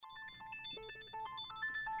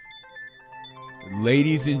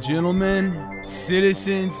Ladies and gentlemen,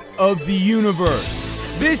 citizens of the universe,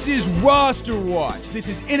 this is Roster Watch. This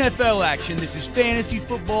is NFL action. This is fantasy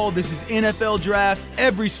football. This is NFL draft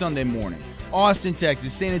every Sunday morning. Austin,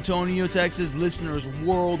 Texas, San Antonio, Texas, listeners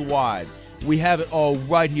worldwide. We have it all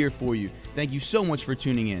right here for you. Thank you so much for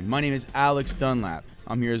tuning in. My name is Alex Dunlap.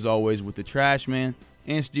 I'm here as always with the trash man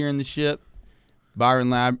and steering the ship, Byron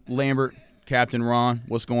Lambert, Captain Ron.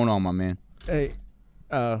 What's going on, my man? Hey,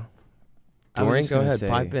 Dorian, go ahead.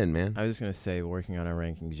 Pipe in, man. I was just going to say, working on our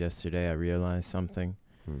rankings yesterday, I realized something,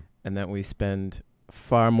 and that we spend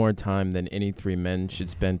far more time than any three men should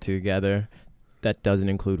spend together. That doesn't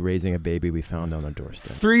include raising a baby we found on our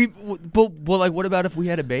doorstep. What about if we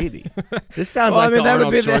had a baby? This sounds like the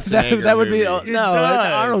Arnold Schwarzenegger that would be movie.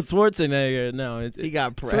 Arnold Schwarzenegger. No, he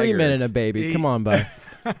got preggers. 3 men and a baby. Come on, bud.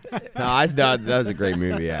 No, I thought that was a great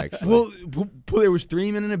movie, actually. Well, there was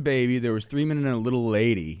 3 men and a baby. There was 3 men and a little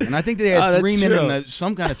lady, and I think they had 3 men and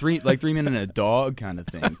some kind of 3 men and a dog kind of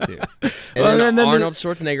thing too. And then Arnold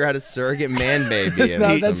Schwarzenegger had a surrogate man baby.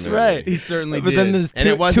 No, that's right. He certainly but did. Then there's and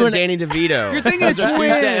it wasn't Danny DeVito. You're thinking of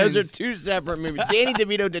twins. Those are 2 separate movies. Danny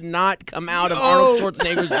DeVito did not come out of Arnold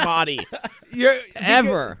Schwarzenegger's body.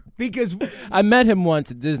 Ever. Because I met him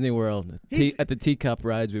once at Disney World at the teacup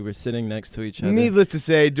rides. We were sitting next to each other. Needless to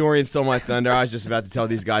say, Dorian stole my thunder. I was just about to tell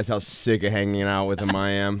these guys how sick of hanging out with him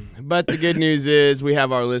I am. But the good news is we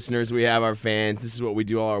have our listeners, we have our fans. This is what we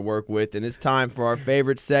do all our work with, and it's time for our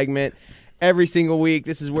favorite segment. Every single week,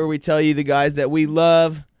 this is where we tell you the guys that we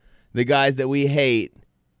love, the guys that we hate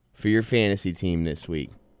for your fantasy team this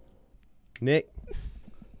week. Nick,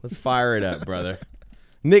 let's fire it up, brother.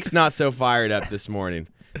 Nick's not so fired up this morning.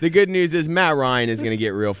 The good news is Matt Ryan is going to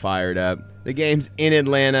get real fired up. The game's in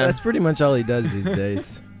Atlanta. That's pretty much all he does these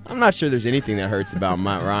days. I'm not sure there's anything that hurts about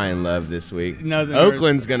Matt Ryan love this week. Nothing.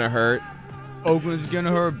 Oakland's going to hurt. Oakland's going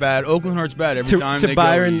to hurt bad. Oakland hurts bad every time they go. To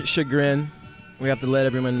Byron's chagrin, we have to let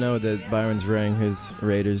everyone know that Byron's wearing his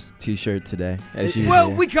Raiders t-shirt today, as usual.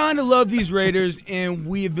 Well, we kind of love these Raiders, and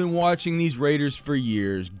we have been watching these Raiders for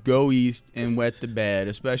years go east and wet the bed,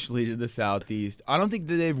 especially to the southeast. I don't think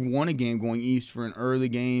that they've won a game going east for an early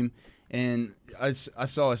game, and I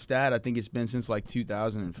saw a stat. I think it's been since like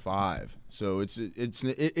 2005. So it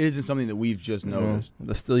isn't something that we've just noticed.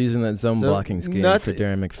 They're still using that zone blocking scheme for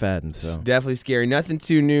Darren McFadden. So it's definitely scary. Nothing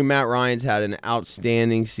too new. Matt Ryan's had an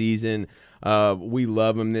outstanding season. We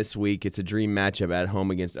love him this week. It's a dream matchup at home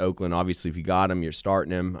against Oakland. Obviously, if you got him, you're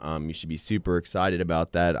starting him. You should be super excited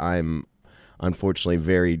about that. I'm unfortunately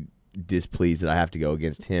very displeased that I have to go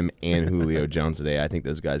against him and Julio Jones today. I think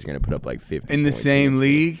those guys are going to put up like 50 in the same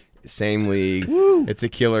league. Same league. Woo. It's a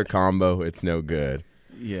killer combo. It's no good.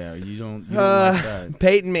 Yeah, you don't like that.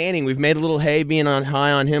 Peyton Manning, we've made a little hay being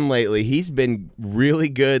high on him lately. He's been really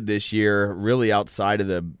good this year, really outside of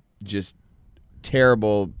the just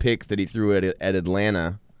terrible picks that he threw at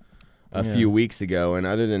Atlanta a few weeks ago. And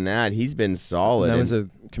other than that, he's been solid. That was a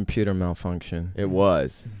computer malfunction. It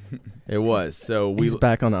was. It was. So he's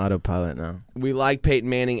back on autopilot now. We like Peyton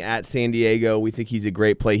Manning at San Diego. We think he's a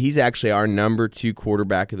great play. He's actually our number 2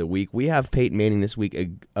 quarterback of the week. We have Peyton Manning this week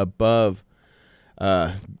above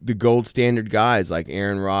the gold standard guys like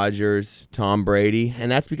Aaron Rodgers, Tom Brady.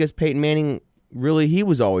 And that's because Peyton Manning, really, he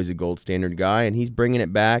was always a gold standard guy, and he's bringing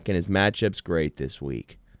it back, and his matchup's great this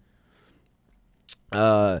week.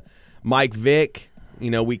 Mike Vick,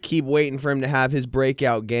 we keep waiting for him to have his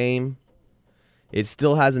breakout game. It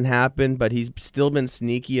still hasn't happened, but he's still been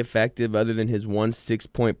sneaky effective. Other than his 1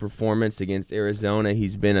 6-point performance against Arizona,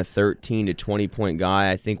 he's been a 13 to 20-point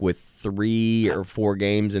guy, I think, with 3 or 4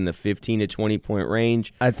 games in the 15 to 20-point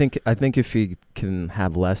range. I think if he can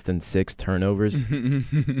have less than 6 turnovers in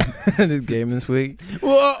his game this week.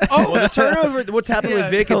 Well, the turnover. What's happened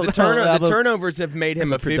with Vic is the turnovers have made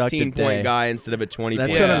him a 15-point guy instead of a 20-point guy.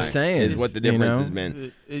 That's what I'm saying. Is what the difference has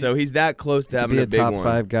been. So he's that close to having a big one. Be a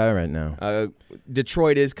top 5 guy right now.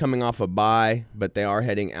 Detroit is coming off a bye, but they are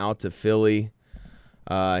heading out to Philly.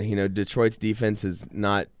 Detroit's defense has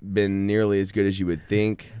not been nearly as good as you would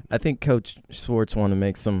think. I think Coach Schwartz want to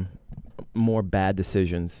make some more bad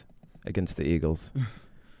decisions against the Eagles.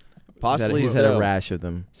 Possibly he's had a rash of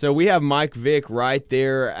them. So we have Mike Vick right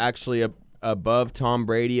there, actually above Tom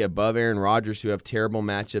Brady, above Aaron Rodgers, who have terrible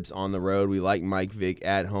matchups on the road. We like Mike Vick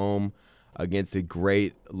at home against a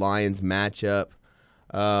great Lions matchup.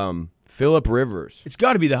 Phillip Rivers. It's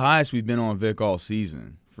got to be the highest we've been on Vic all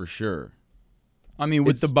season, for sure. I mean,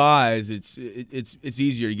 with the buys, it's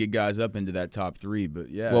easier to get guys up into that top 3, but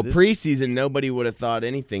yeah. Well, preseason, nobody would have thought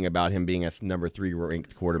anything about him being a number 3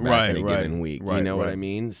 ranked quarterback in a given week. You know what I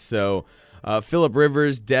mean? So Phillip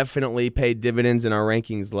Rivers definitely paid dividends in our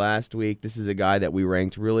rankings last week. This is a guy that we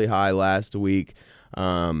ranked really high last week.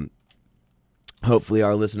 Hopefully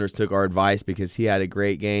our listeners took our advice because he had a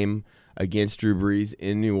great game against Drew Brees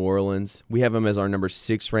in New Orleans. We have him as our number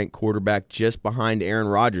 6 ranked quarterback, just behind Aaron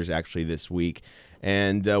Rodgers actually this week.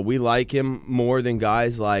 And we like him more than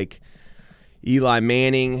guys like Eli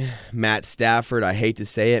Manning, Matt Stafford. I hate to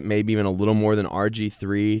say it, maybe even a little more than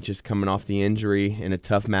RG3, just coming off the injury in a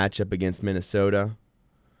tough matchup against Minnesota.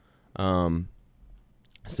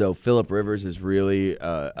 So Phillip Rivers is really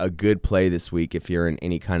a good play this week if you're in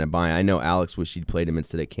any kind of buy. I know Alex wished he'd played him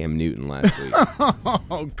instead of Cam Newton last week.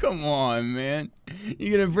 Oh, come on, man.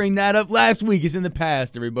 You're going to bring that up? Last week is in the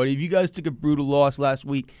past, everybody. If you guys took a brutal loss last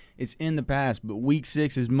week, it's in the past. But week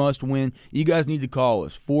 6 is must win. You guys need to call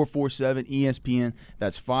us, 447-ESPN.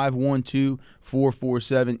 That's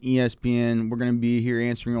 512-447-ESPN. We're going to be here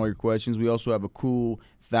answering all your questions. We also have a cool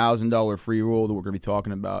 $1,000 free roll that we're going to be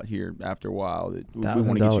talking about here after a while. We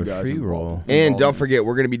want to get you guys free involved. roll. And don't forget,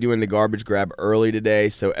 we're going to be doing the garbage grab early today,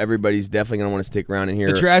 so everybody's definitely going to want to stick around in here.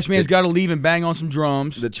 The trash man's got to leave and bang on some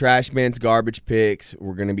drums. The trash man's garbage picks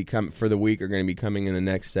we're going to be for the week are going to be coming in the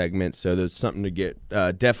next segment, so there's something to get.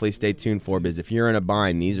 Definitely stay tuned for, because if you're in a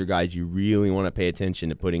bind, these are guys you really want to pay attention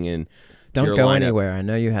to putting in. Don't go anywhere. I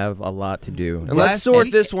know you have a lot to do. And let's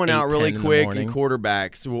sort this one out really 8:10 quick in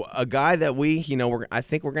quarterbacks. A guy that I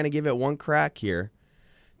think we're going to give it one crack here.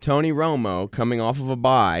 Tony Romo coming off of a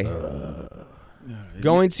bye.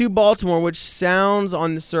 Going to Baltimore, which sounds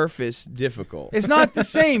on the surface difficult. It's not the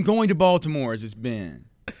same going to Baltimore as it's been.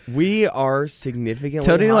 We are significantly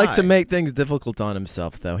Tony high. likes to make things difficult on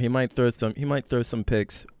himself, though. He might throw some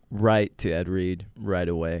picks right to Ed Reed right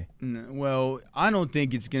away. Well, I don't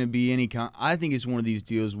think it's going to be any kind. I think it's one of these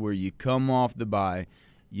deals where you come off the bye,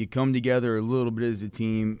 you come together a little bit as a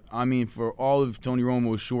team. I mean, for all of Tony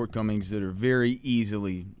Romo's shortcomings that are very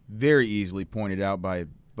easily pointed out by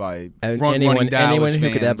front-running Dallas anyone fans.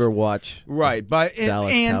 who could ever watch Right, by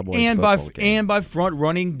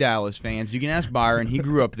front-running Dallas fans. You can ask Byron; he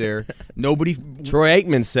grew up there. Troy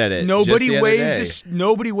Aikman said it. Nobody waves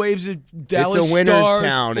a Dallas It's a winner's Stars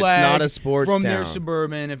town. It's flag not a sports from town. their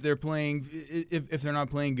suburban if they're playing if they're not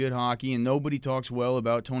playing good hockey, and nobody talks well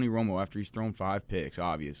about Tony Romo after he's thrown 5 picks.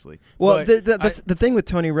 Obviously, well, the thing with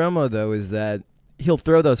Tony Romo though is that he'll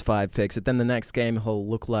throw those 5 picks, but then the next game he'll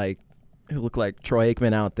look like Troy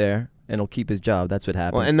Aikman out there, and he'll keep his job. That's what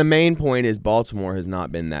happens. Well, and the main point is Baltimore has not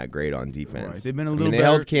been that great on defense. Right. They've been a little They better.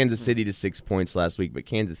 held Kansas City to 6 points last week, but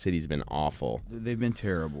Kansas City's been awful. They've been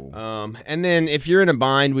terrible. And then if you're in a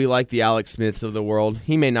bind, we like the Alex Smiths of the world.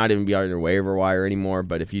 He may not even be on your waiver wire anymore,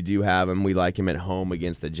 but if you do have him, we like him at home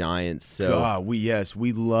against the Giants. So God,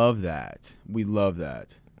 we love that. We love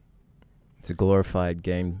that. It's a glorified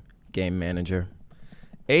game manager.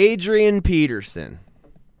 Adrian Peterson.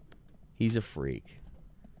 He's a freak.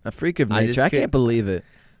 A freak of nature. I can't believe it.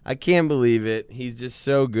 I can't believe it. He's just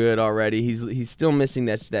so good already. He's still missing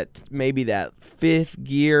that maybe that 5th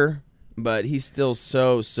gear, but he's still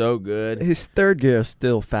so good. His 3rd gear is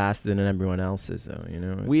still faster than everyone else's, though. You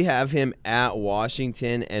know. We have him at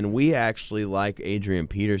Washington, and we actually like Adrian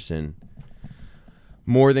Peterson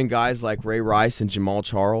more than guys like Ray Rice and Jamal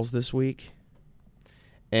Charles this week.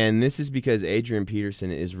 And this is because Adrian Peterson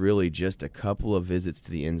is really just a couple of visits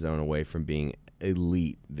to the end zone away from being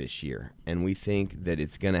elite this year. And we think that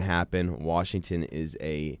it's going to happen. Washington is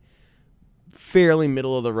a fairly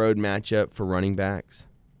middle-of-the-road matchup for running backs.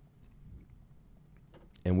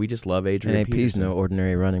 And we just love Adrian Peterson. AP's no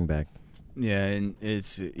ordinary running back. Yeah, and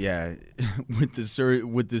it's with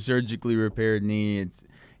the surgically repaired knee,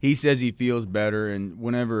 he says he feels better, and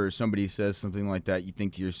whenever somebody says something like that, you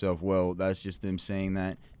think to yourself, well, that's just them saying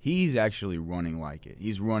that. He's actually running like it.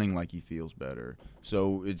 He's running like he feels better.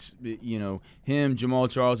 So it's, him, Jamal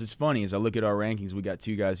Charles. It's funny, as I look at our rankings, we got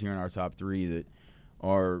 2 guys here in our top 3 that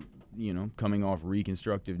are, coming off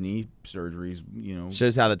reconstructive knee surgeries,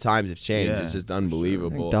 Shows how the times have changed. Yeah, it's just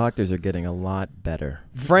unbelievable. I think doctors are getting a lot better.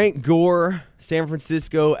 Frank Gore, San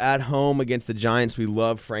Francisco at home against the Giants. We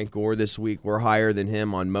love Frank Gore this week. We're higher than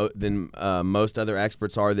him than most other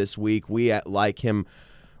experts are this week. We like him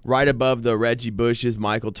right above the Reggie Bushes,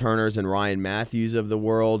 Michael Turners, and Ryan Matthews of the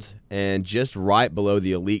world, and just right below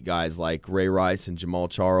the elite guys like Ray Rice and Jamal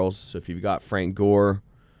Charles. So if you've got Frank Gore,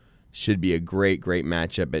 should be a great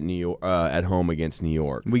matchup at New York, at home against New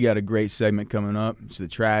York. We got a great segment coming up. It's the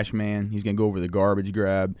trash man. He's going to go over the garbage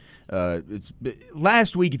grab.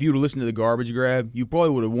 Last week, if you would have listened to the garbage grab, you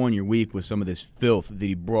probably would have won your week with some of this filth that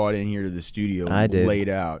he brought in here to the studio and laid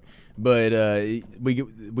out. But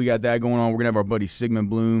we got that going on. We're going to have our buddy Sigmund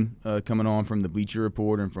Bloom coming on from the Bleacher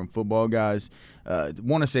Report and from Football Guys.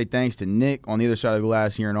 Want to say thanks to Nick on the other side of the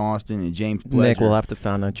glass here in Austin and James Pledger. Nick, we'll have to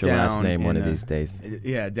find out your last name one of these days.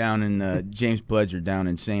 Yeah, down in James Pledger down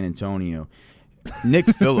in San Antonio. Nick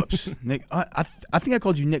Phillips. Nick, I think I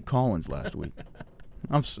called you Nick Collins last week.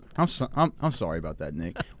 I'm sorry about that,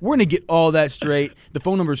 Nick. We're going to get all that straight. The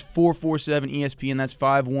phone number is 447-ESPN. That's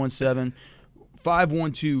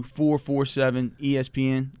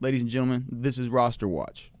 517-447-ESPN. Ladies and gentlemen, this is Roster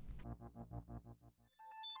Watch.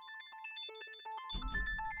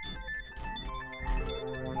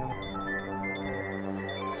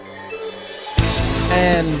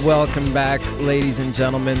 And welcome back, ladies and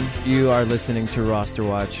gentlemen. You are listening to Roster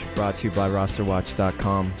Watch, brought to you by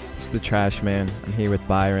rosterwatch.com. This is the Trash Man. I'm here with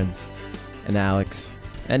Byron and Alex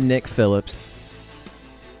and Nick Phillips,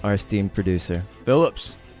 our esteemed producer.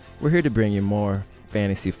 Phillips. We're here to bring you more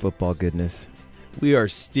fantasy football goodness. We are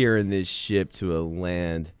steering this ship to a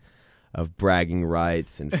land of bragging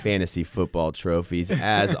rights and fantasy football trophies.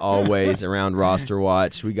 As always, around Roster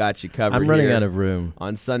Watch, we got you covered. I'm running here out of room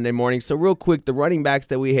on Sunday morning. So real quick, the running backs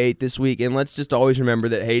that we hate this week, and let's just always remember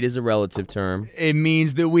that hate is a relative term. It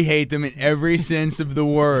means that we hate them in every sense of the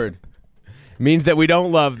word. Means that we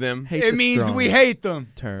don't love them. It means we hate them.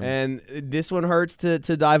 Term. And this one hurts to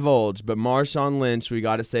divulge, but Marshawn Lynch, we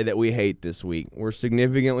got to say that we hate this week. We're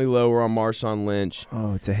significantly lower on Marshawn Lynch.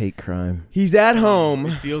 Oh, it's a hate crime. He's at home.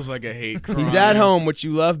 It feels like a hate crime. He's at home, which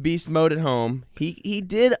you love beast mode at home. He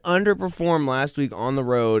did underperform last week on the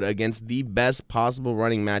road against the best possible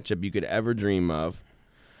running matchup you could ever dream of.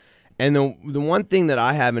 And the one thing that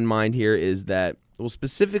I have in mind here is that, well,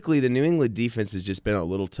 specifically, the New England defense has just been a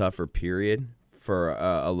little tougher, period, for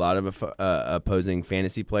a lot of opposing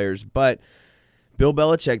fantasy players. But Bill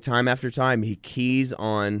Belichick, time after time, he keys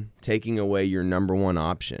on taking away your number one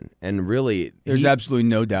option. And really, there's absolutely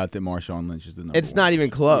no doubt that Marshawn Lynch is the number one. It's not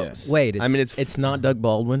even close. Yeah. Wait, it's not Doug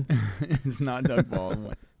Baldwin? It's not Doug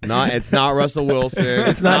Baldwin. It's not Russell Wilson.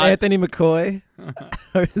 It's not Anthony McCoy?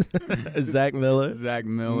 Or Zach Miller? Zach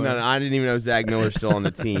Miller. No, I didn't even know Zach Miller's still on the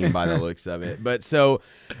team by the looks of it. But so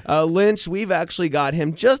Lynch, we've actually got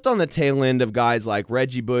him just on the tail end of guys like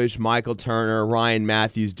Reggie Bush, Michael Turner, Ryan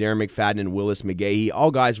Matthews, Darren McFadden, and Willis McGahee. All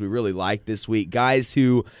guys we really like this week. Guys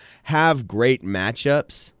who have great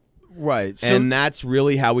matchups. Right. So, and that's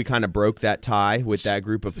really how we kind of broke that tie with that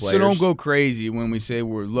group of players. So don't go crazy when we say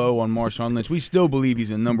we're low on Marshawn Lynch. We still believe he's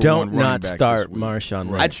a number one running back. Don't not start Marshawn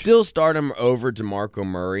Lynch. I'd still start him over DeMarco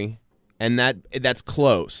Murray, and that's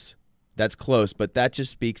close. That's close, but that just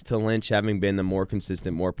speaks to Lynch having been the more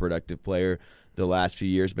consistent, more productive player the last few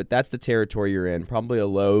years. But that's the territory you're in. Probably a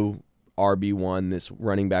low RB1, this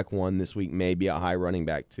running back 1 this week, maybe a high running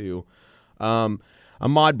back 2.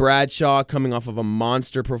 Ahmad Bradshaw coming off of a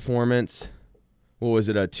monster performance. What was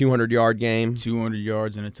it, a 200-yard game? 200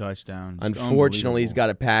 yards and a touchdown. Unfortunately, he's got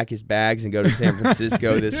to pack his bags and go to San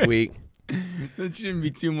Francisco this week. That shouldn't be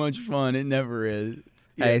too much fun. It never is.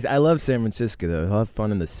 Yeah. Hey, I love San Francisco, though. He'll have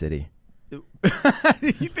fun in the city.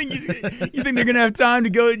 You think they're gonna have time to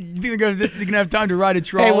go? You think they're gonna have time to ride a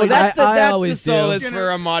trolley? Hey, well, that's I the solace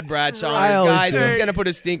for Ahmad Bradshaw. Guys, he's gonna put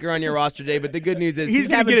a stinker on your roster today, but the good news is he's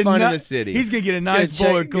having fun in the city. He's gonna get a nice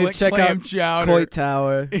bowl of clam chowder. Coit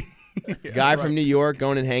Tower. Guy from New York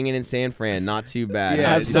going and hanging in San Fran, not too bad.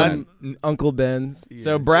 Yeah, have some Uncle Ben's.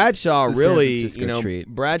 So Bradshaw really,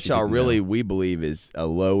 Bradshaw really, we believe is a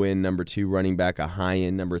low-end number 2 running back, a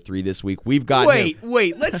high-end number 3 this week. We've got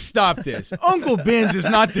Wait, let's stop this. Uncle Ben's is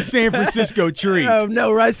not the San Francisco treat. Oh,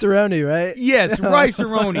 no, Rice-A-Roni, right? Yes,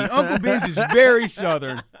 Rice-A-Roni. Uncle Ben's is very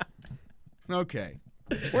southern. Okay.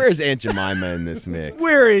 Where is Aunt Jemima in this mix?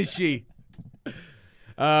 Where is she?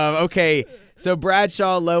 Okay. So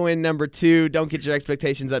Bradshaw, low-end number 2. Don't get your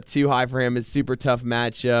expectations up too high for him. It's a super tough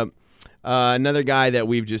matchup. Another guy that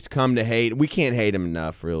we've just come to hate. We can't hate him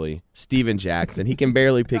enough, really. Steven Jackson. He can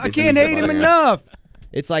barely pick his can't hate him enough.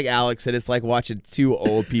 It's like Alex said. It's like watching 2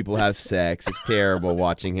 old people have sex. It's terrible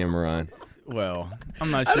watching him run. Well,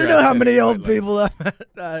 I'm not sure. I don't know how many old people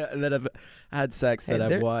that have had sex that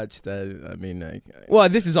I've watched. Well,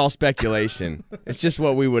 this is all speculation. It's just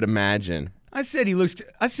what we would imagine. I said he looks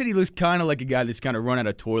kind of like a guy that's kind of run out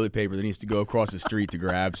of toilet paper that needs to go across the street to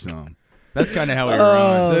grab some. That's kind of how he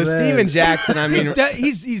runs. So Steven Jackson,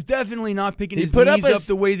 he's definitely not picking his knees up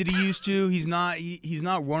the way that he used to. He's not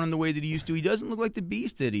running the way that he used to. He doesn't look like the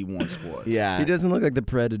beast that he once was. Yeah, he doesn't look like the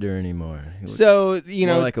Predator anymore. So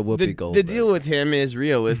more like a Whoopi Goldberg. The deal with him is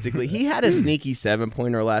realistically, he had a sneaky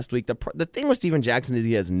 7-pointer last week. The thing with Steven Jackson is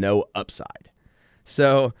he has no upside.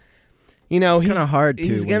 So, it's kind of hard to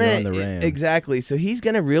he's when gonna, you're on the Rams. Exactly. So he's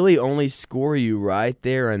going to really only score you right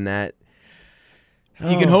there in that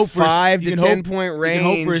You can hope for 5 to 10 point range.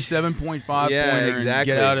 You can hope for a 7.5 pointer exactly. and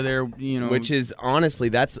get out of there. Which is honestly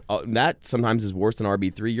that sometimes is worse than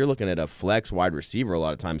RB3. You're looking at a flex wide receiver a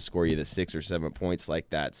lot of times score you the 6 or 7 points like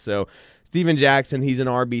that. So Steven Jackson, he's an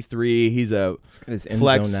RB3. He's a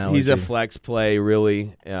flex. He's a flex play.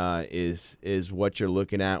 Really, is what you're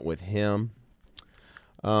looking at with him.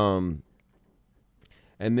 And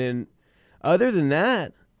then, other than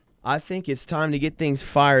that, I think it's time to get things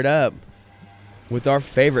fired up with our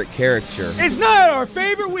favorite character. It's not our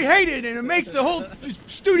favorite. We hate it, and it makes the whole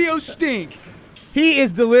studio stink. He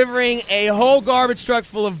is delivering a whole garbage truck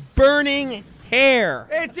full of burning hair.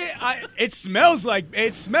 It smells like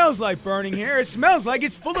burning hair. It smells like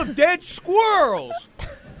it's full of dead squirrels.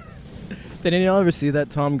 Did anyone ever see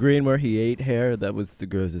that Tom Green where he ate hair? That was the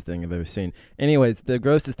grossest thing I've ever seen. Anyways, the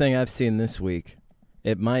grossest thing I've seen this week,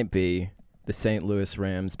 it might be the St. Louis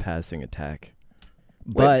Rams passing attack.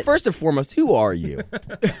 But wait, first and foremost, who are you?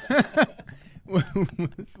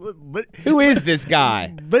 Who is this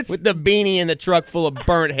guy with the beanie and the truck full of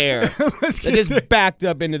burnt hair that just backed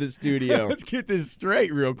up into the studio? Let's get this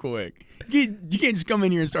straight real quick. You can't just come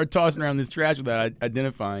in here and start tossing around this trash without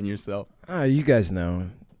identifying yourself. You guys know.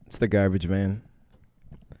 It's the Garbage Man.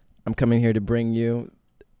 I'm coming here to bring you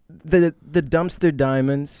the dumpster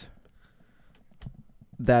diamonds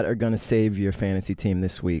that are going to save your fantasy team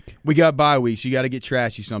this week. We got bye weeks. You got to get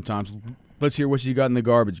trashy sometimes. Let's hear what you got in the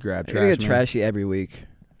garbage grab. I get trashy every week.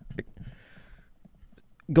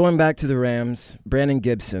 Going back to the Rams, Brandon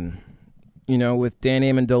Gibson. With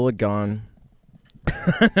Danny Amendola gone.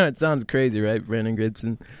 It sounds crazy, right, Brandon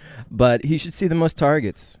Gibson? But he should see the most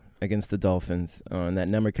targets against the Dolphins, and that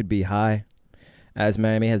number could be high, as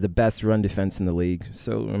Miami has the best run defense in the league.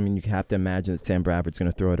 So, you have to imagine that Sam Bradford's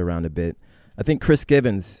going to throw it around a bit. I think Chris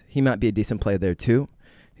Gibbons, he might be a decent player there too.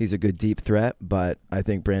 He's a good deep threat, but I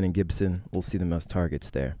think Brandon Gibson will see the most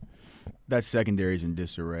targets there. That secondary's in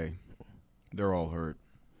disarray. They're all hurt.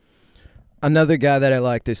 Another guy that I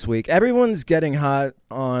like this week, everyone's getting hot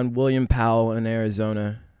on William Powell in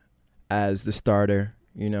Arizona as the starter.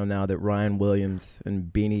 Now that Ryan Williams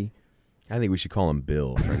and Beanie. I think we should call him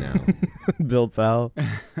Bill for now. Bill Powell.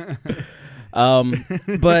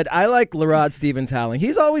 But I like Larod Stevens-Howling.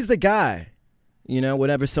 He's always the guy,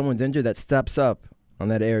 whenever someone's injured, that steps up on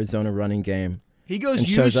that Arizona running game. He goes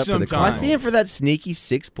huge sometimes. I see him for that sneaky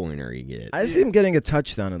 6-pointer he gets. I see him getting a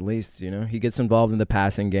touchdown at least, He gets involved in the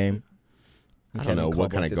passing game. I don't know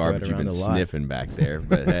what kind of garbage you've been sniffing back there,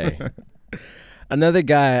 but hey. Another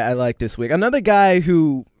guy I like this week. Another guy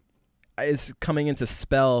who is coming in to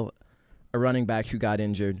spell a running back who got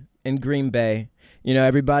injured in Green Bay.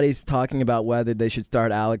 Everybody's talking about whether they should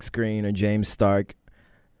start Alex Green or James Stark.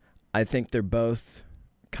 I think they're both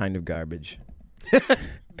kind of garbage.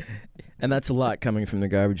 And that's a lot coming from the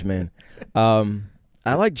Garbage Man.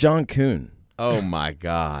 I like John Kuhn. Oh, my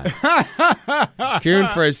God. Kuhn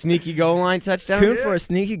for a sneaky goal line touchdown? Kuhn for a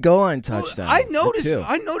sneaky goal line touchdown.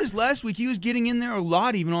 I noticed last week he was getting in there a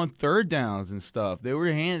lot, even on third downs and stuff. They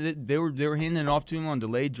were handing it off to him on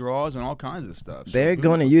delayed draws and all kinds of stuff. So they're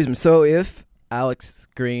going to use him. So if Alex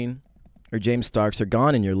Green or James Starks are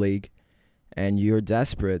gone in your league and you're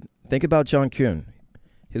desperate, think about John Kuhn.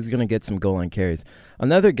 He's going to get some goal line carries.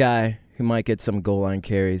 Another guy who might get some goal line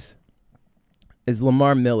carries is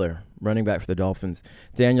Lamar Miller, running back for the Dolphins.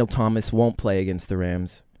 Daniel Thomas won't play against the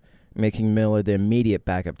Rams, making Miller the immediate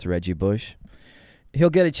backup to Reggie Bush. He'll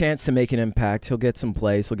get a chance to make an impact. He'll get some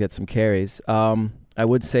plays. He'll get some carries. I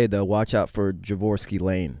would say, though, watch out for Jaworski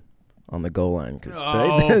Lane on the goal line.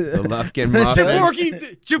 The Lufkin Muffin.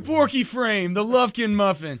 Jaworski frame, the Lufkin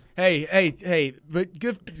Muffin. Hey, but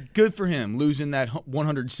good for him, losing that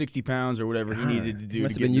 160 pounds or whatever he needed to do. He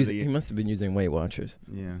must have been using Weight Watchers.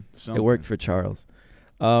 Yeah. Something. It worked for Charles.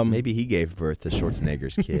 Maybe he gave birth to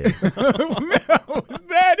Schwarzenegger's kid. Was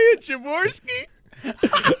that it, Jaworski?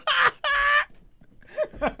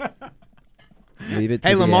 Leave it to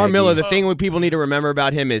hey, Lamar Aggie. Miller, the thing people need to remember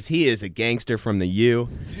about him is he is a gangster from the U,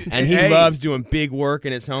 and he loves doing big work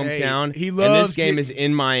in his hometown. He loves and this game is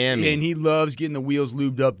in Miami. And he loves getting the wheels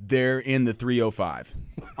lubed up there in the 305.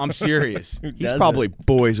 I'm serious. He's probably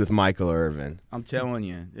boys with Michael Irvin. I'm telling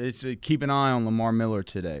you. It's keep an eye on Lamar Miller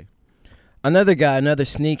today. Another guy, another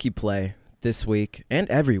sneaky play this week and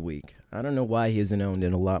every week. I don't know why he isn't owned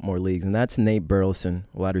in a lot more leagues, and that's Nate Burleson,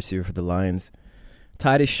 wide receiver for the Lions.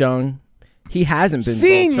 Titus Young, He hasn't been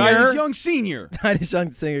Senior. Titus Young Senior. Titus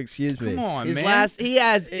Young Senior, excuse me. Come on, His man. last,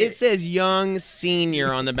 it says Young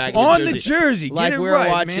Senior on the back of On the the jersey. Get like it we're right,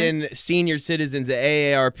 watching man. senior citizens at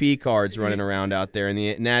AARP cards running around out there in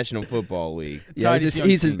the National Football League. Yeah, Titus Young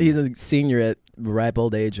he's Senior. a senior at ripe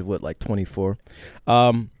old age of, what, like 24?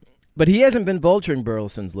 But he hasn't been vulturing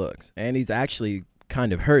Burleson's looks, and he's actually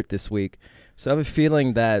kind of hurt this week. So I have a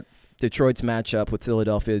feeling that Detroit's matchup with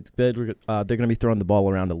Philadelphia, they're going to be throwing the ball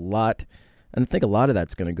around a lot. And I think a lot of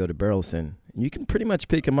that's going to go to Burleson. You can pretty much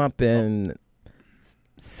pick him up in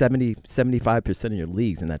 75% of your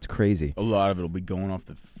leagues, and that's crazy. A lot of it will be going off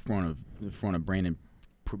the front of Brandon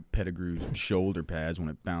Pettigrew's shoulder pads when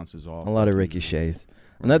it bounces off. A lot of ricochets.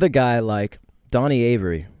 Another guy like Donnie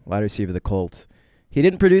Avery, wide receiver of the Colts, he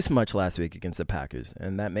didn't produce much last week against the Packers,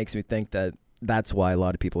 and that makes me think that that's why a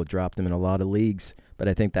lot of people dropped him in a lot of leagues. But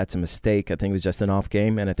I think that's a mistake. I think it was just an off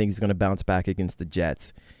game, and I think he's going to bounce back against the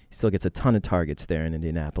Jets. He still gets a ton of targets there in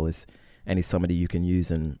Indianapolis, and he's somebody you can use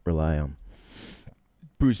and rely on.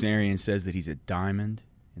 Bruce Arians says that he's a diamond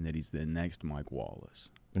and that he's the next Mike Wallace.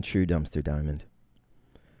 A true dumpster diamond.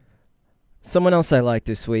 Someone else I like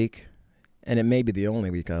this week, and it may be the only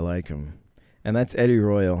week I like him, and that's Eddie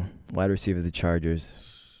Royal, wide receiver of the Chargers.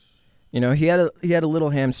 You know, he had a little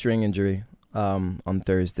hamstring injury on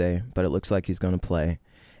Thursday, but it looks like he's going to play.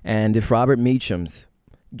 And if Robert Meacham's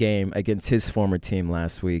game against his former team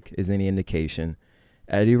last week is any indication,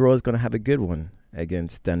 Eddie Royal's going to have a good one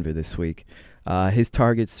against Denver this week. His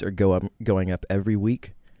targets are going up every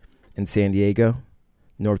week in San Diego.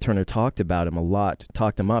 North Turner talked about him a lot,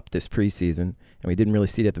 talked him up this preseason, and we didn't really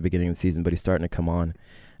see it at the beginning of the season, but he's starting to come on.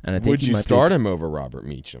 And I think Would you start him over Robert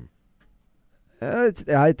Meacham? That's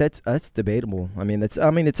debatable. I mean, it's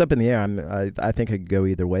up in the air. I think I could go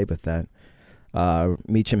either way with that.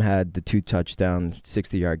 Meacham had the 2-touchdown,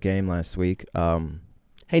 60-yard game last week.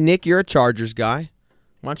 Hey, Nick, you're a Chargers guy.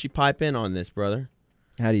 Why don't you pipe in on this, brother?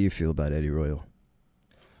 How do you feel about Eddie Royal?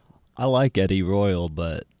 I like Eddie Royal,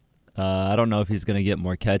 but I don't know if he's going to get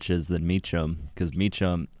more catches than Meacham, because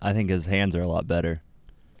Meacham, I think his hands are a lot better.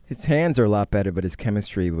 His hands are a lot better, but his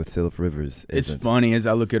chemistry with Phillip Rivers isn't. It's funny as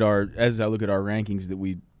I look at our rankings that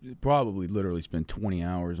we probably literally spend 20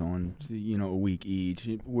 hours on, a week each.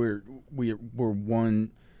 We're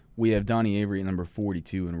one. We have Donnie Avery at number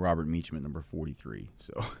 42 and Robert Meacham at number 43.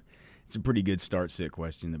 So it's a pretty good start-sit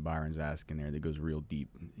question that Byron's asking there. That goes real deep.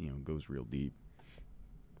 Goes real deep.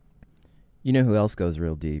 You know who else goes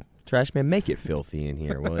real deep? Trash man, make it filthy in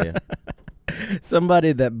here, will you?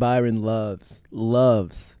 Somebody that Byron loves.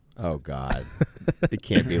 Oh, God. It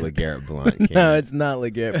can't be LeGarrette Blount, can No, it? it's not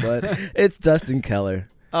LeGarrette Blount. It's Dustin Keller.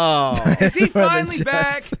 Oh. Is he For the finally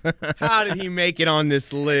back? Jets. How did he make it on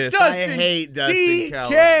this list? Dustin I hate Dustin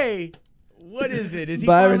Keller. DK. What is it? Is he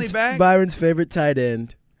finally back? Byron's favorite tight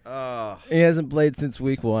end. Oh. He hasn't played since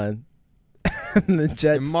week 1. The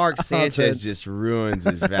Jets And Mark Sanchez offense just ruins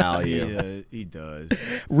his value. He does.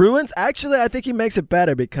 ruins. Actually, I think he makes it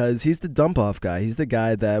better because he's the dump-off guy. He's the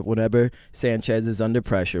guy that whenever Sanchez is under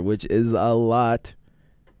pressure, which is a lot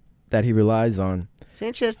that he relies on.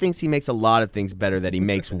 Sanchez thinks he makes a lot of things better that he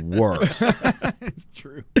makes worse. It's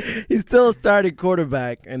true. He's still a starting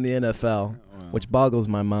quarterback in the NFL, which boggles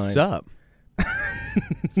my mind. Sup?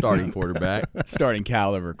 Starting quarterback. Starting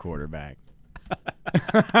caliber quarterback.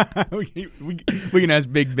 we can ask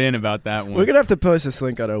Big Ben about that one. We're going to have to post this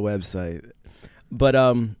link on our website. But,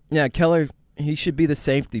 Keller, he should be the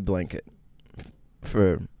safety blanket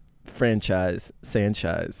for franchise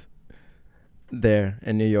Sanchez there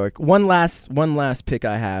in New York. One last pick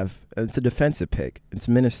I have. It's a defensive pick. It's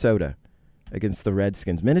Minnesota against the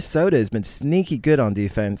Redskins. Minnesota has been sneaky good on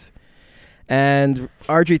defense. And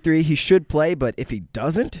RG3, he should play, but if he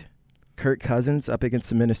doesn't, Kirk Cousins up against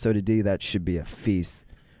the Minnesota D, that should be a feast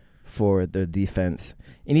for the defense.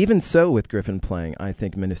 And even so, with Griffin playing, I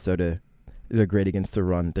think Minnesota, they're great against the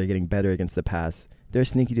run. They're getting better against the pass. They're a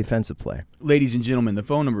sneaky defensive play. Ladies and gentlemen, the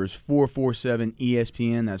phone number is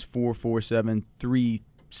 447-ESPN. That's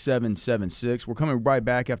 447-3776. We're coming right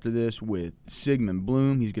back after this with Sigmund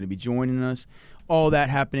Bloom. He's going to be joining us. All that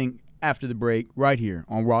happening after the break right here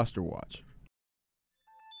on Roster Watch.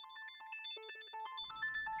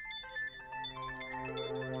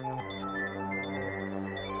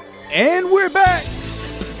 And we're back.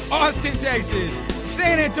 Austin, Texas.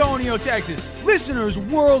 San Antonio, Texas. Listeners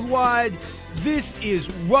worldwide, this is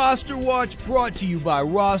Roster Watch brought to you by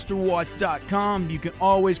rosterwatch.com. You can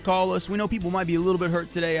always call us. We know people might be a little bit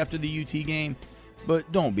hurt today after the UT game.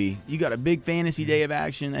 but don't be. You got a big fantasy day of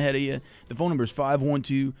action ahead of you. The phone number is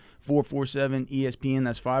 512-447-ESPN.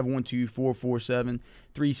 That's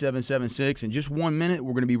 512-447-3776. In just 1 minute,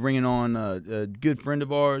 we're going to be bringing on a good friend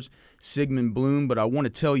of ours, Sigmund Bloom. But I want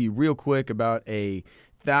to tell you real quick about a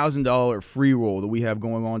 $1,000 free roll that we have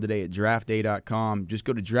going on today at draftday.com. Just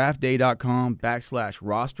go to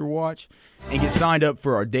draftday.com/rosterwatch and get signed up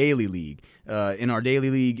for our daily league. In our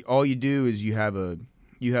daily league, all you do is you have a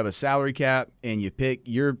salary cap and you pick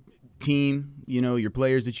your team, your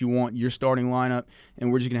players that you want, your starting lineup,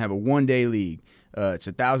 and we're just going to have a one-day league. It's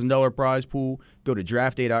a $1,000 prize pool. Go to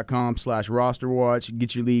draftday.com/rosterwatch,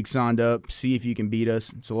 get your league signed up, see if you can beat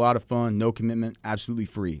us. It's a lot of fun, no commitment, absolutely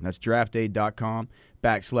free. That's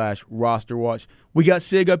draftday.com/rosterwatch. We got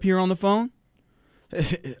Sig up here on the phone.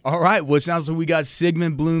 All right, well, it sounds like we got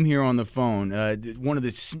Sigmund Bloom here on the phone. One of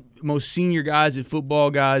the most senior guys at Football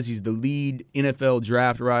Guys. He's the lead NFL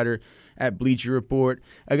draft writer at Bleacher Report,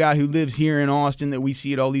 a guy who lives here in Austin that we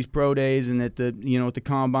see at all these pro days and at the at the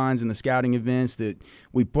combines and the scouting events that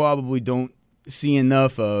we probably don't see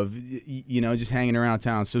enough of, just hanging around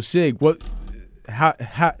town. So Sig, how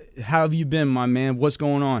have you been, my man? What's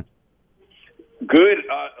going on? Good.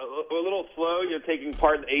 A little slow. Taking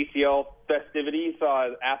part in the ACL festivities. Saw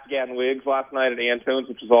Afghan Wigs last night at Antone's,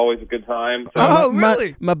 which was always a good time. So, oh,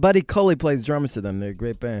 really? My buddy Coley plays drums to them. They're a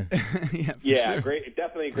great band. yeah, sure. Great.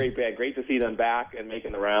 Definitely a great band. Great to see them back and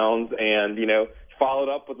making the rounds. And followed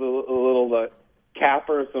up with a little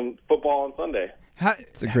capper, some football on Sunday.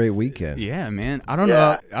 It's a great weekend. Yeah, man. I don't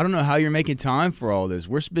know how you're making time for all this.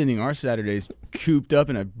 We're spending our Saturdays cooped up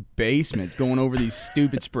in a basement going over these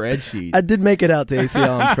stupid spreadsheets. I did make it out to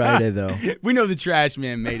ACL on Friday, though. We know the trash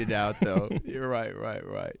man made it out, though. You're right.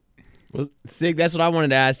 Well, Sig, that's what I wanted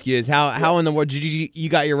to ask you is how in the world did you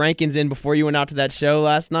got your rankings in before you went out to that show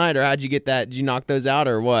last night, or how'd you get that? Did you knock those out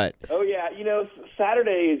or what? Oh, yeah.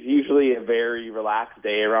 Saturday is usually a very relaxed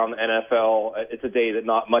day around the NFL. It's a day that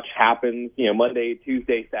not much happens. Monday,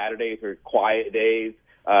 Tuesday, Saturdays are quiet days.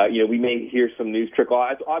 We may hear some news trickle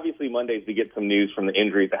out. Obviously, Mondays we get some news from the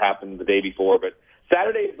injuries that happened the day before, but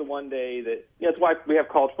Saturday is the one day that that's why we have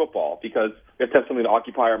college football, because we have to have something to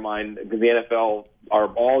occupy our mind, because the NFL,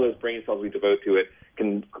 all those brain cells we devote to it,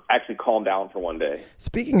 can actually calm down for one day.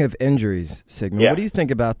 Speaking of injuries, Sigmund, what do you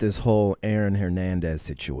think about this whole Aaron Hernandez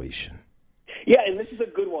situation? Yeah, and this is a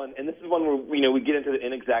good one, and this is one where we get into the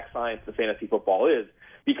inexact science of fantasy football is,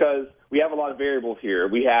 because we have a lot of variables here.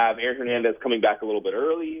 We have Aaron Hernandez coming back a little bit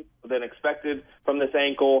early than expected from this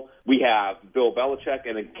ankle. We have Bill Belichick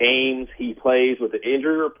and the games he plays with the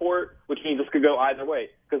injury report, which means this could go either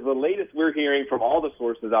way. Because the latest we're hearing from all the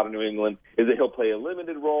sources out of New England is that he'll play a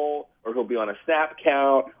limited role, or he'll be on a snap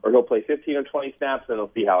count, or he'll play 15 or 20 snaps, and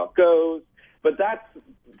he'll see how it goes. But that's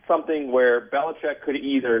something where Belichick could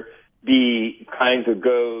either be trying to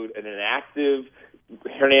goad an inactive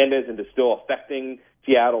Hernandez into still affecting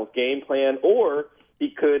Seattle's game plan, or he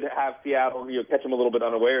could have Seattle catch him a little bit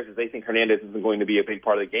unawares as they think Hernandez isn't going to be a big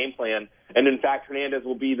part of the game plan, and in fact Hernandez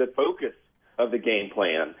will be the focus of the game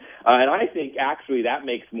plan. And I think actually that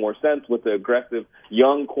makes more sense with the aggressive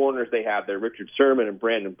young corners they have there, Richard Sherman and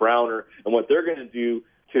Brandon Browner, and what they're going to do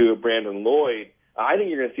to Brandon Lloyd. I think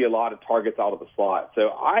you're going to see a lot of targets out of the slot.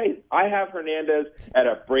 So I have Hernandez at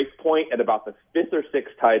a break point at about the 5th or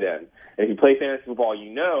 6th tight end. And if you play fantasy football,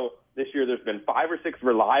 this year there's been 5 or 6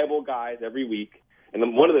 reliable guys every week. And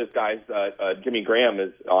then one of those guys, Jimmy Graham,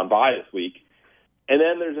 is on bye this week. And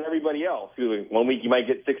then there's everybody else who 1 week you might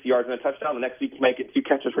get 60 yards and a touchdown. The next week you might get 2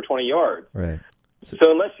 catches for 20 yards. Right.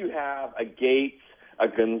 So unless you have a Gates, a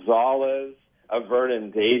Gonzalez, a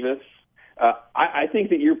Vernon Davis, I think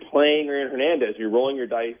that you're playing Aaron Hernandez. You're rolling your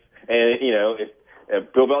dice, and if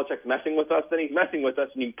Bill Belichick's messing with us, then he's messing with us,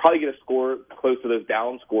 and you probably get a score close to those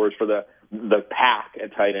down scores for the pack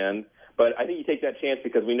at tight end. But I think you take that chance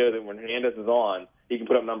because we know that when Hernandez is on, he can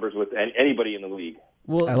put up numbers with anybody in the league.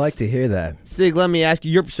 Well, I like to hear that. Sig, let me ask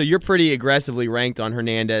you. You're pretty aggressively ranked on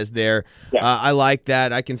Hernandez there. Yeah. I like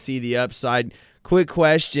that. I can see the upside. Quick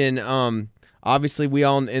question. Obviously, we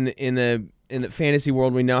all in the fantasy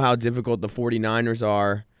world, we know how difficult the 49ers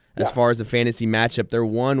are as far as the fantasy matchup. Their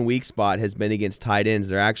one weak spot has been against tight ends.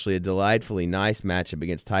 They're actually a delightfully nice matchup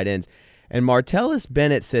against tight ends. And Martellus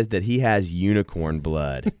Bennett says that he has unicorn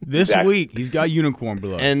blood. This week, he's got unicorn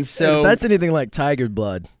blood. And so if that's anything like tiger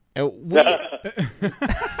blood. we've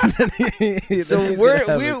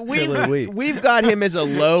got him as a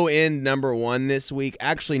low-end number 1 this week,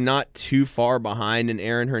 actually not too far behind in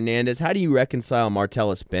Aaron Hernandez. How do you reconcile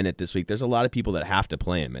Martellus Bennett this week? There's a lot of people that have to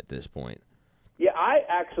play him at this point. Yeah, I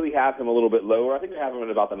actually have him a little bit lower. I think I have him at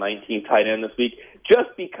about the 19th tight end this week, just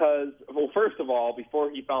because, well, first of all, before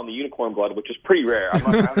he found the unicorn blood, which is pretty rare.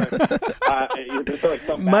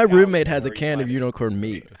 My roommate has a can of unicorn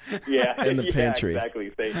meat in the pantry. Yeah,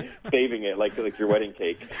 exactly, saving it like your wedding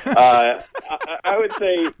cake. I would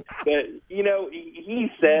say that,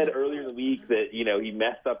 he said earlier in the week that, he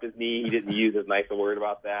messed up his knee. He didn't use as nice a word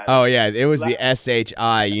about that. Oh, yeah, it was the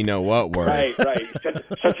SHI, what word. Right.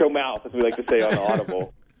 Shut your mouth, as we like to say on the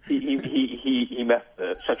Audible. He messed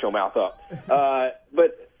shut your mouth up.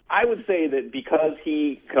 But I would say that because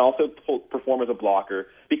he can also perform as a blocker,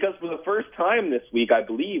 because for the first time this week, I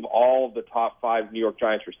believe all of the top 5 New York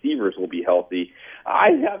Giants receivers will be healthy.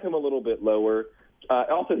 I have him a little bit lower.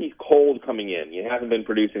 Also, he's cold coming in. He hasn't been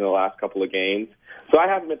producing the last couple of games. So I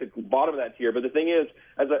have him at the bottom of that tier. But the thing is,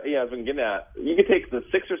 as I've been getting at, you can take the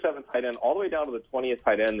 6th or 7th tight end all the way down to the 20th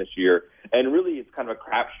tight end this year, and really it's kind of a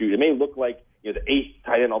crapshoot. It may look like the 8th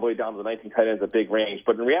tight end all the way down to the 19th tight end is a big range,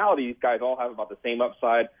 but in reality, these guys all have about the same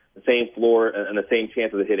upside, the same floor, and the same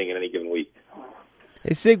chances of hitting in any given week.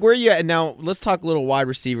 Hey, Sig, where are you at now? Let's talk a little wide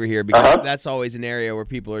receiver here, because that's always an area where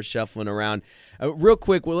people are shuffling around. Real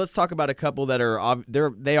quick, let's talk about a couple that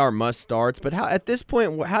are must starts. But at this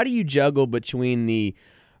point, how do you juggle between the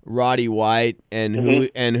Roddy White and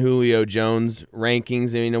Julio Jones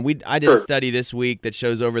rankings? I did a study this week that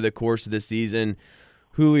shows over the course of the season,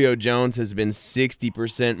 Julio Jones has been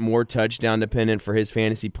 60% more touchdown dependent for his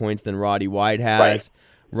fantasy points than Roddy White has. Right.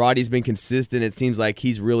 Roddy's been consistent. It seems like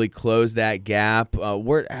he's really closed that gap.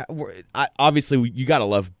 Obviously, you got to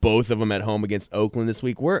love both of them at home against Oakland this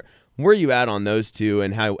week. Where are you at on those two,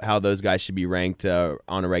 and how those guys should be ranked on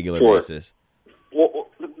a regular basis? Well,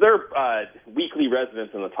 they're weekly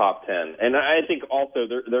residents in the top 10, and I think also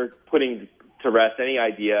they're putting to rest any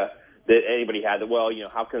idea that anybody had that,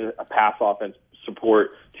 how can a pass offense support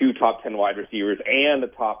 2 top 10 wide receivers and a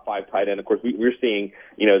top 5 tight end? Of course, we're seeing,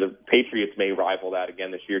 the Patriots may rival that again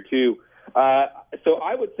this year too. So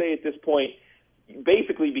I would say at this point,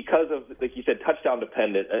 basically because of, like you said, touchdown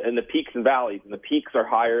dependent and the peaks and valleys, and the peaks are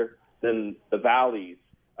higher than the valleys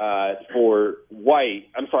for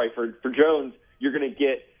Jones, you're going to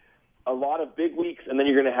get a lot of big weeks, and then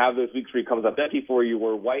you're going to have those weeks where he comes up empty for you,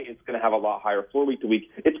 where White is going to have a lot higher floor week to week.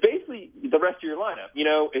 It's basically the rest of your lineup.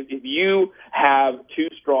 If you have 2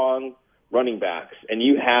 strong running backs and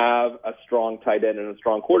you have a strong tight end and a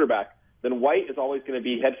strong quarterback, then White is always going to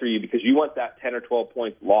be ahead for you because you want that 10 or 12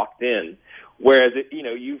 points locked in. Whereas, if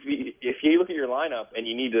you look at your lineup and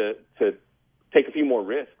you need to take a few more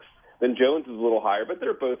risks, then Jones is a little higher, but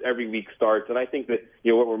they're both every week starts. And I think that,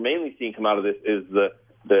 what we're mainly seeing come out of this is the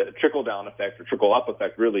trickle-down effect or trickle-up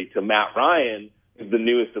effect, really, to Matt Ryan, is the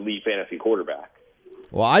newest elite fantasy quarterback.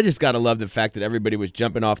 Well, I just got to love the fact that everybody was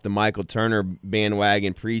jumping off the Michael Turner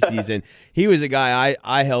bandwagon preseason. He was a guy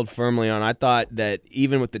I held firmly on. I thought that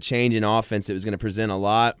even with the change in offense, it was going to present a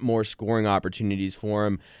lot more scoring opportunities for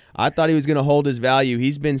him. I thought he was going to hold his value.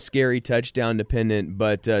 He's been scary touchdown dependent,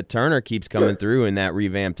 but Turner keeps coming through in that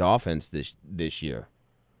revamped offense this year.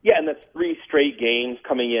 Yeah, and that's 3 straight games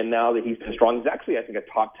coming in now that he's been strong. He's actually, I think, a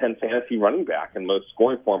top 10 fantasy running back in most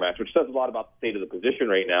scoring formats, which says a lot about the state of the position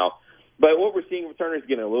right now. But what we're seeing with Turner is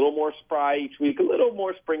getting a little more spry each week, a little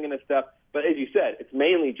more spring in his step. But as you said, it's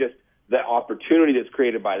mainly just the opportunity that's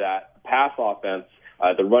created by that pass offense,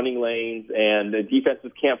 the running lanes, and the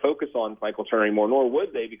defenses can't focus on Michael Turner anymore, nor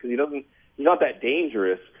would they, because he's not that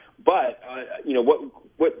dangerous. But,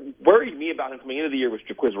 what worried me about him coming into the year was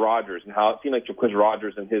Jacquizz Rodgers, and how it seemed like Jacquizz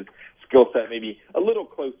Rodgers and his skill set maybe a little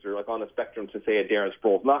closer, like on the spectrum to, say, a Darren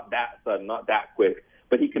Sproles. Not that sudden, not that quick,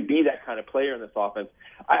 but he could be that kind of player in this offense.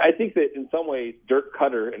 I think that in some ways Dirk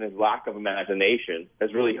Cutter and his lack of imagination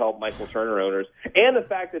has really helped Michael Turner owners, and the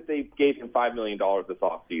fact that they gave him $5 million this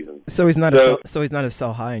offseason. So he's not a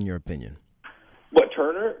sell high in your opinion. What,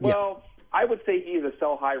 Turner? Yeah. Well, I would say he's a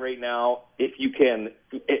sell high right now if you can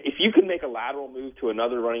make a lateral move to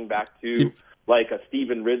another running back too, like a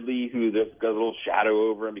Stephen Ridley, who there's got a little shadow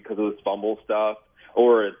over him because of his fumble stuff,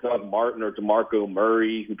 or a Doug Martin or DeMarco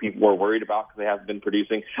Murray, who people were worried about because they haven't been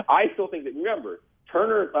producing. I still think that, remember,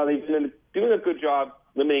 Turner, they've been doing a good job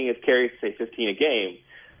limiting his carries to, say, 15 a game.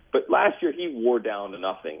 But last year, he wore down to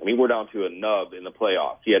nothing. He wore down to a nub in the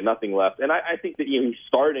playoffs. He had nothing left. And I think that he's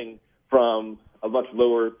starting from a much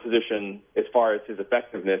lower position as far as his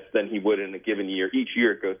effectiveness than he would in a given year. Each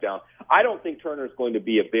year it goes down. I don't think Turner is going to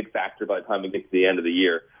be a big factor by the time we get to the end of the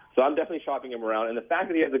year. So I'm definitely shopping him around. And the fact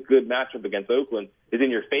that he has a good matchup against Oakland is in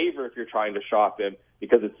your favor if you're trying to shop him,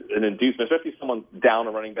 because it's an inducement, especially if someone's down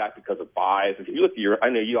a running back because of buys. If you look at I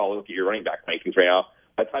know you all look at your running back rankings right now.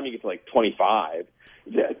 By the time you get to like 25,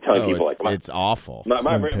 telling people it's awful. Am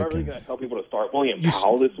I really going to tell people to start William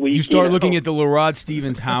Powell this week? You start looking at the LaRod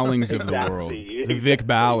Stevens Howlings of the world, the Vic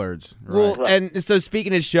Ballards. Right. Well, and so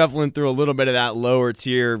speaking of shuffling through a little bit of that lower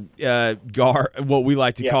tier, what we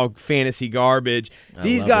like to call fantasy garbage,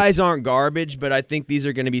 these guys aren't garbage, but I think these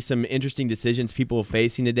are going to be some interesting decisions people are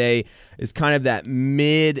facing today. Is kind of that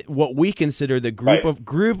mid, what we consider the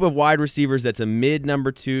group of wide receivers that's a mid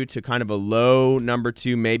number 2 to kind of a low number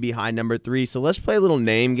 2, maybe high number 3. So let's play a little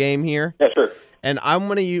name game here. Yeah, sure. And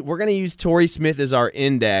we're gonna use Torrey Smith as our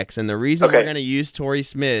index, and the reason we're gonna use Torrey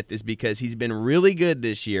Smith is because he's been really good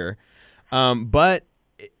this year. But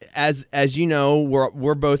as you know,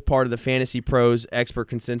 we're both part of the Fantasy Pros Expert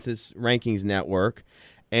Consensus Rankings Network,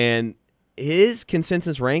 and his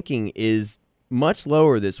consensus ranking is much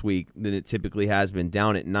lower this week than it typically has been,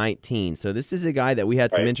 down at 19. So this is a guy that we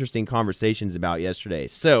had some interesting conversations about yesterday.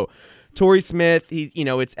 So Torrey Smith,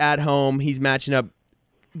 it's at home. He's matching up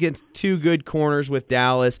against 2 good corners with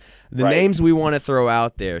Dallas. The names we want to throw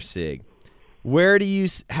out there, Sig.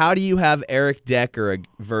 How do you have Eric Decker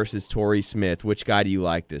versus Torrey Smith? Which guy do you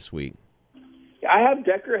like this week? I have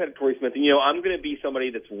Decker ahead of Torrey Smith. And, I'm going to be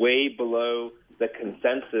somebody that's way below the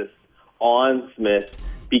consensus on Smith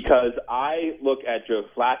because I look at Joe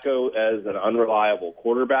Flacco as an unreliable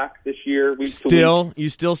quarterback this year. You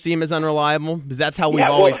still see him as unreliable? Because that's how we've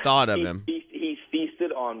always thought of him. He's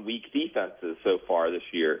feasted on weak defenses so far this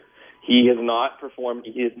year. He has not performed.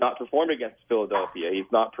 He has not performed against Philadelphia. He's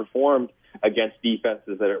not performed against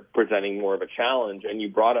defenses that are presenting more of a challenge. And you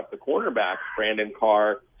brought up the cornerbacks, Brandon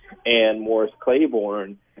Carr and Morris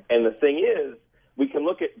Claiborne. And the thing is, we can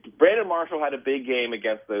look at Brandon Marshall had a big game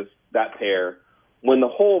against that pair when the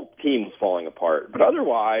whole team was falling apart. But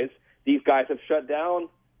otherwise, these guys have shut down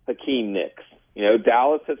Hakeem Nicks.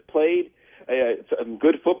 Dallas has played some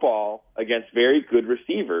good football against very good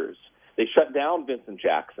receivers. They shut down Vincent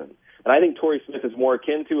Jackson. And I think Torrey Smith is more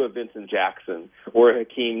akin to a Vincent Jackson or a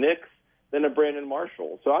Hakeem Nicks than a Brandon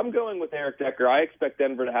Marshall. So I'm going with Eric Decker. I expect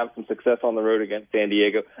Denver to have some success on the road against San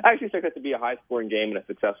Diego. I actually expect that to be a high-scoring game and a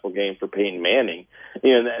successful game for Peyton Manning.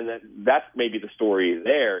 And that's maybe the story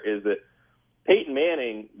there is that Peyton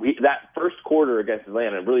Manning, that first quarter against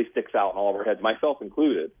Atlanta really sticks out in all of our heads, myself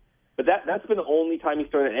included. But that's been the only time he's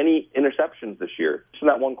thrown any interceptions this year, just in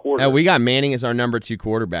that one quarter. We got Manning as our number 2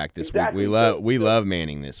 quarterback this week. We love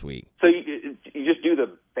Manning this week. So you just do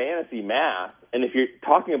the fantasy math, and if you're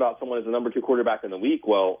talking about someone as a number 2 quarterback in the week,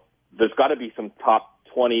 well, there's got to be some top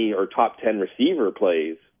 20 or top 10 receiver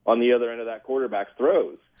plays on the other end of that quarterback's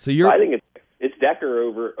throws. So I think it's Decker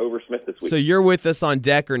over Smith this week. So you're with us on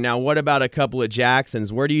Decker. Now, what about a couple of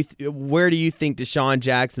Jacksons? Where do you think Deshaun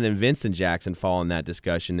Jackson and Vincent Jackson fall in that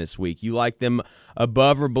discussion this week? You like them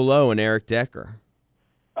above or below in Eric Decker?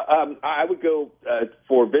 I would go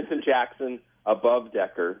for Vincent Jackson above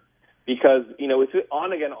Decker because it's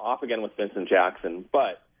on again, off again with Vincent Jackson,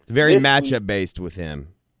 but it's very matchup based with him.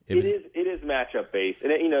 It is matchup based,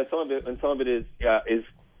 and some of it is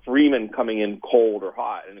Freeman coming in cold or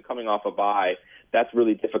hot and coming off a bye. That's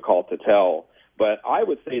really difficult to tell. But I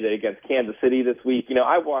would say that against Kansas City this week,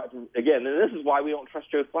 I watched, again, and this is why we don't trust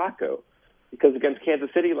Joe Flacco, because against Kansas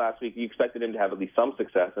City last week, you expected him to have at least some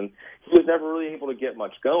success, and he was never really able to get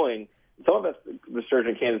much going. Some of that's the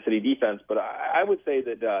resurgent Kansas City defense, but I would say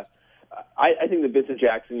that I think that Vincent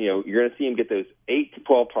Jackson, you're going to see him get those 8 to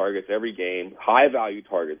 12 targets every game, high-value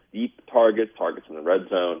targets, deep targets in the red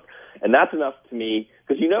zone. And that's enough to me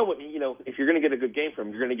because if you're going to get a good game from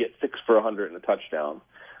him, you're going to get 6 for 100 and a touchdown.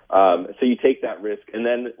 So you take that risk. And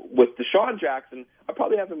then with Deshaun Jackson, I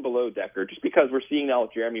probably have him below Decker just because we're seeing now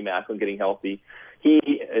with Jeremy Maclin getting healthy. He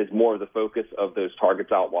is more of the focus of those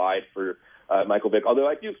targets out wide for Michael Vick. Although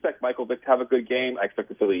I do expect Michael Vick to have a good game. I expect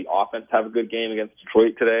the Philly offense to have a good game against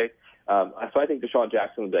Detroit today. So I think Deshaun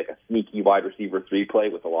Jackson would be like a sneaky wide receiver 3 play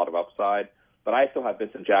with a lot of upside. But I still have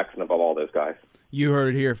Vincent Jackson above all those guys. You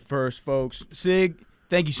heard it here first, folks. Sig,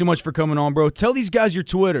 thank you so much for coming on, bro. Tell these guys your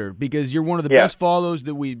Twitter because you're one of the best follows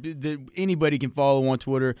that anybody can follow on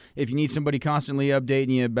Twitter. If you need somebody constantly updating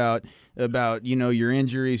you about your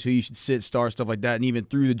injuries, who you should sit, start, stuff like that, and even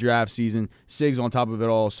through the draft season, Sig's on top of it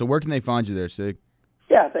all. So where can they find you there, Sig?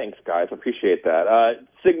 Yeah, thanks, guys. I appreciate that.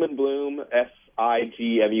 Sigmund Bloom,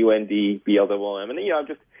 SIGMUND BLWM, and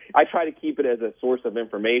I try to keep it as a source of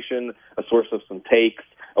information, a source of some takes,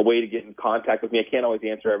 a way to get in contact with me. I can't always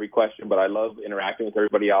answer every question, but I love interacting with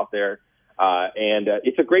everybody out there. And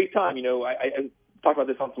it's a great time. I talked about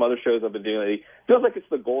this on some other shows I've been doing lately. It feels like it's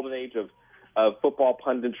the golden age of football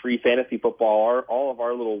punditry, fantasy football, all of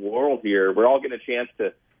our little world here. We're all getting a chance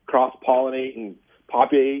to cross-pollinate and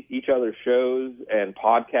populate each other's shows and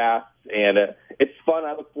podcasts. And It's fun.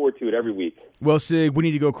 I look forward to it every week. Well, Sig, we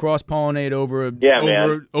need to go cross-pollinate over a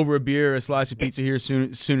beer, a slice of pizza here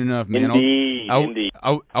soon enough, man. Indeed.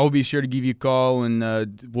 I'll be sure to give you a call, and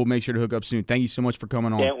we'll make sure to hook up soon. Thank you so much for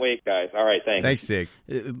coming on. Can't wait, guys. All right, thanks. Thanks, Sig.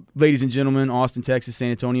 Ladies and gentlemen, Austin, Texas, San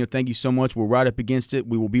Antonio, thank you so much. We're right up against it.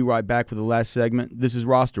 We will be right back for the last segment. This is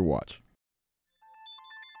Roster Watch.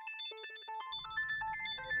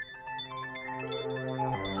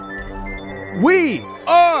 We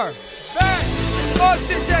are back!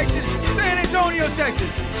 Austin, Texas, San Antonio,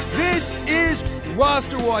 Texas. This is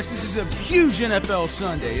Roster Watch. This is a huge NFL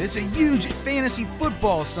Sunday. This is a huge fantasy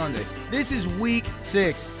football Sunday. This is week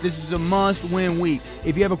 6. This is a must-win week.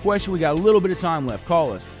 If you have a question, we got a little bit of time left.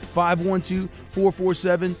 Call us.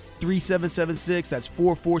 512-447-3776. That's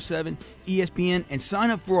 447-ESPN. And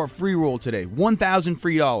sign up for our free roll today. $1,000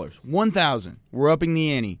 free dollars. $1,000. We're upping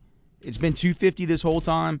the ante. It's been $250 this whole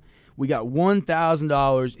time. We got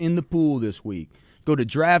 $1,000 in the pool this week. Go to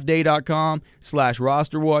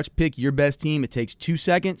draftday.com/rosterwatch. Pick your best team. It takes 2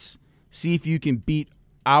 seconds. See if you can beat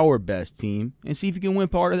our best team and see if you can win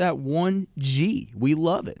part of that 1G. We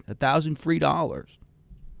love it. $1,000 free dollars.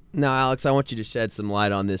 Now, Alex, I want you to shed some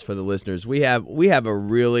light on this for the listeners. We have a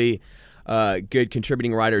really good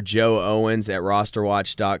contributing writer, Joe Owens at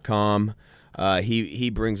rosterwatch.com. He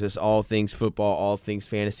brings us all things football, all things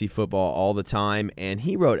fantasy football all the time, and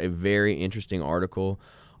he wrote a very interesting article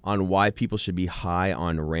on why people should be high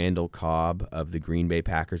on Randall Cobb of the Green Bay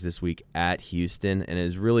Packers this week at Houston, and it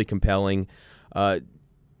is really compelling.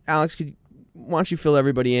 Alex, why don't you fill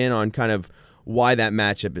everybody in on kind of why that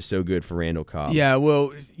matchup is so good for Randall Cobb? Yeah,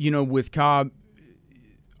 well, with Cobb,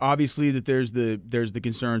 obviously that there's the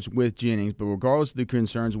concerns with Jennings, but regardless of the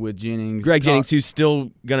concerns with Jennings, Greg Jennings, who's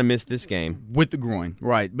still going to miss this game with the groin,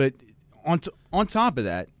 right? But on top of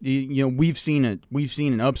that, we've seen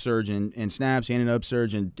an upsurge in snaps and an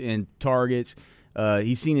upsurge in targets.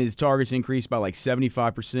 He's seen his targets increase by like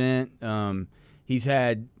 75%. He's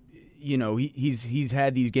had he's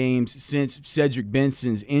had these games since Cedric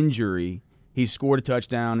Benson's injury. He's scored a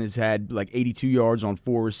touchdown, has had like 82 yards on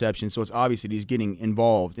 4 receptions, so it's obvious that he's getting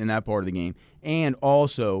involved in that part of the game. And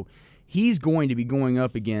also, he's going to be going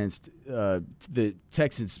up against the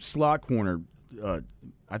Texans slot corner, I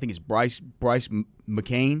think it's Bryce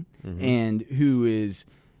McCain, and who is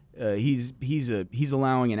he's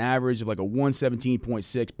allowing an average of like a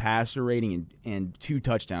 117.6 passer rating and 2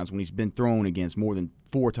 touchdowns when he's been thrown against more than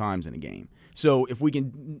 4 times in a game. So if we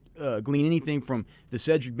can glean anything from the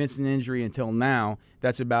Cedric Benson injury until now,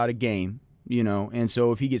 that's about a game, And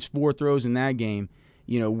so if he gets 4 throws in that game,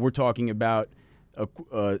 we're talking about a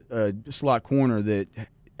slot corner that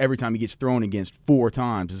every time he gets thrown against 4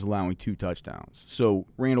 times is allowing 2 touchdowns. So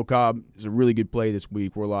Randall Cobb is a really good play this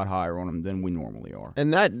week. We're a lot higher on him than we normally are.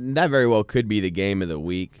 And that very well could be the game of the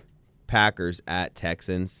week, Packers at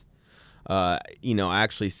Texans. I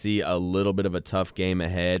actually see a little bit of a tough game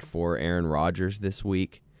ahead for Aaron Rodgers this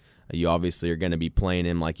week. You obviously are going to be playing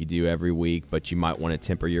him like you do every week, but you might want to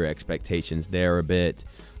temper your expectations there a bit.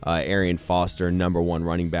 Arian Foster, number 1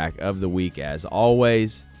 running back of the week as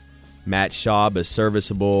always. Matt Schaub is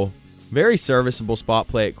serviceable, very serviceable spot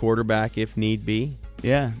play at quarterback if need be.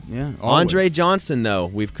 Yeah. Always. Andre Johnson, though,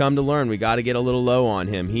 we've come to learn we got to get a little low on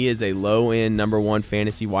him. He is a low-end number 1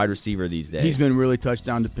 fantasy wide receiver these days. He's been really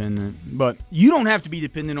touchdown dependent. But you don't have to be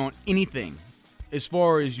dependent on anything as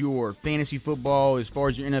far as your fantasy football, as far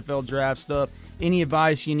as your NFL draft stuff. Any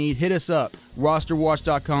advice you need, hit us up.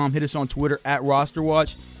 Rosterwatch.com. Hit us on Twitter at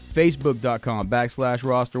Rosterwatch.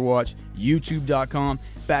 Facebook.com/Rosterwatch.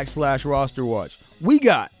 YouTube.com/Rosterwatch. We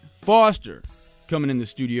got Foster coming in the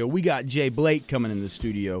studio. We got Jay Blake coming in the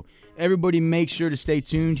studio. Everybody make sure to stay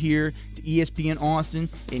tuned here to ESPN Austin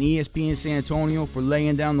and ESPN San Antonio for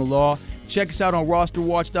laying down the law. Check us out on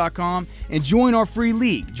rosterwatch.com and join our free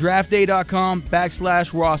league,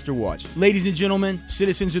 draftday.com/rosterwatch. Ladies and gentlemen,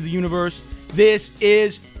 citizens of the universe, this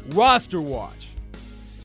is Roster Watch.